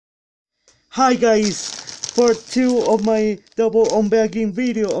Hi guys, part 2 of my double unbagging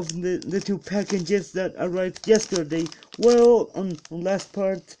video of the two packages that arrived yesterday. Well, on last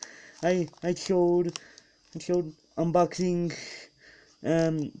part I showed unboxing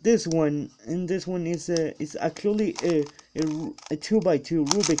this one, and this one is actually a 2x2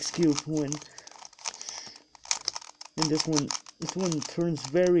 Rubik's Cube one, and this one turns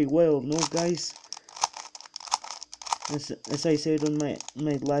very well, no guys, as I said on my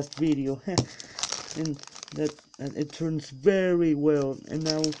last video. And that it turns very well. And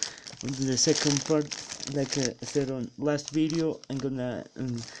now the second part, like I said on last video, I'm gonna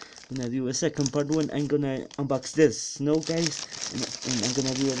do a second part when I'm gonna unbox this, no guys, and I'm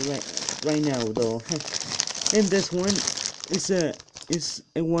gonna do it right now though. And this one is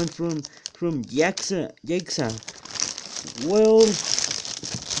a one from Yaxa. Well,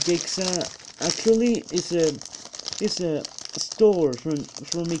 Yaxa actually is a store from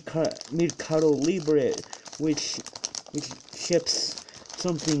Mercado Libre, which ships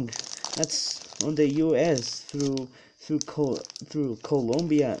something that's on the U.S. through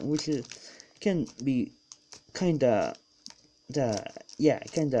Colombia, which can be kinda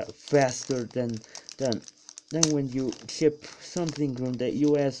kinda faster than when you ship something from the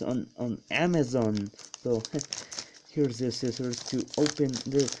U.S. on Amazon. So here's the scissors to open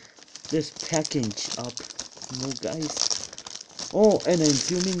this package up, you know, guys. Oh, and I'm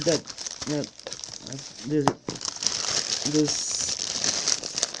assuming that this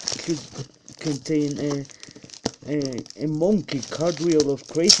should contain a monkey cartwheel of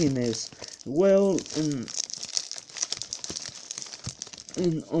craziness. Well,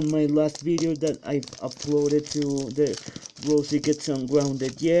 on my last video that I've uploaded to the Rosie Gets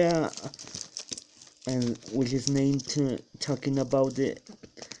Ungrounded, yeah, and which is named talking about the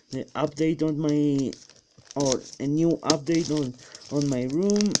update on my, or a new update on my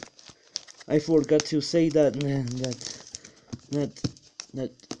room. I forgot to say that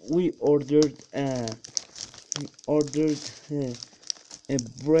we ordered a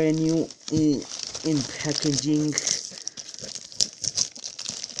brand new in packaging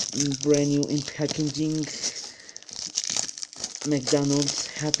McDonald's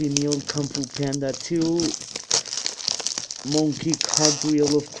Happy Meal Kung Fu Panda 2 Monkey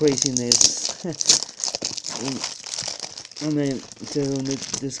Cartwheel of Craziness. And then said on the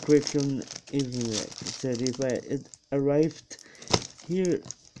description, said if it arrived here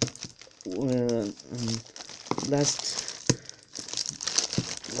last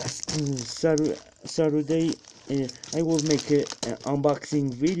Saturday, I will make an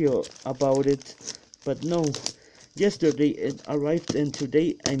unboxing video about it, but no, yesterday it arrived, and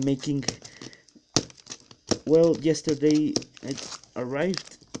today I'm making, well, yesterday it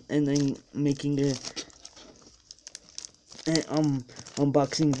arrived and I'm making a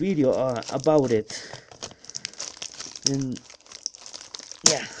unboxing video about it. And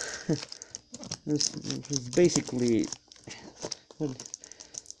yeah, this is basically, I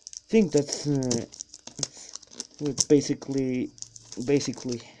think that's what basically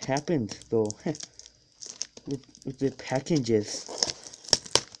happened though. with the packages.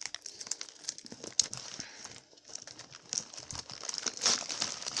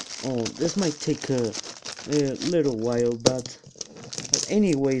 Oh, this might take a little while, but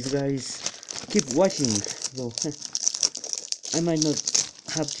anyways guys, keep watching though. I might not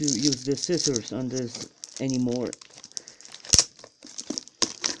have to use the scissors on this anymore.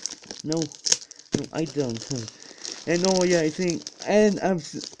 No, I don't. And oh yeah, I think, and I'm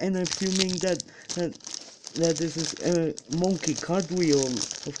assuming that this is a monkey cartwheel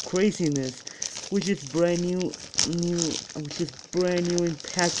of craziness, which is brand new in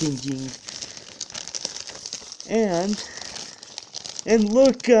packaging. And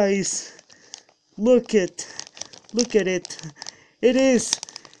look guys, look at it. It is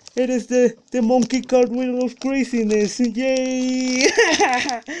the monkey cartwheel of craziness. Yay!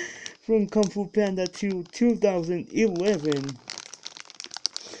 From Kung Fu Panda 2 2011.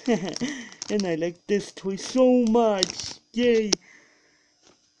 And I like this toy so much. Yay!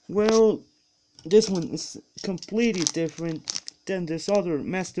 Well, this one is completely different than this other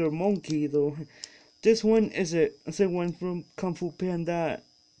Master Monkey though. This one is a one from Kung Fu Panda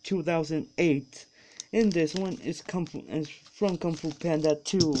 2008, and this one is from Kung Fu Panda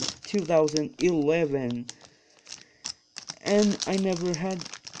 2 2011. And I never had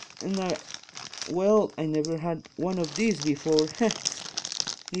one of these before.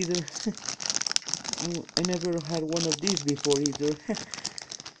 Either. I never had one of these before either.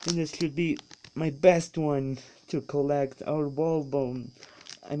 And this should be my best one to collect our ball bone.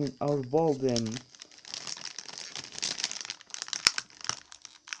 I mean our ball them.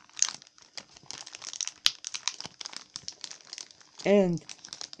 and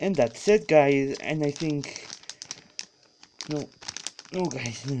that's it, guys. And I think no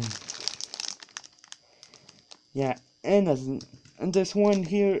guys, yeah. And this one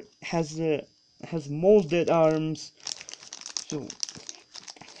here has molded arms, so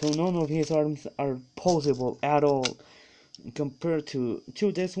none of his arms are posable at all. Compared to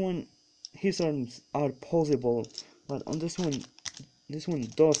this one, his arms are posable, but on this one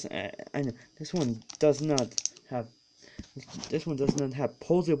does, and this one does not have,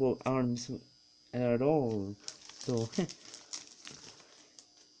 posable arms at all. So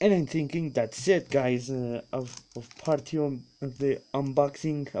and I'm thinking that's it, guys, of part 2 of the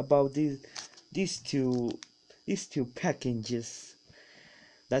unboxing about these two packages.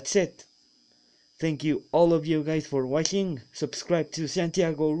 That's it. Thank you all of you guys for watching. Subscribe to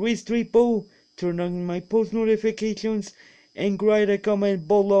Santiago Ruiz Tripo, turn on my post notifications, and write a comment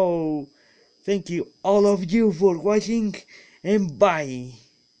below. Thank you all of you for watching, and bye.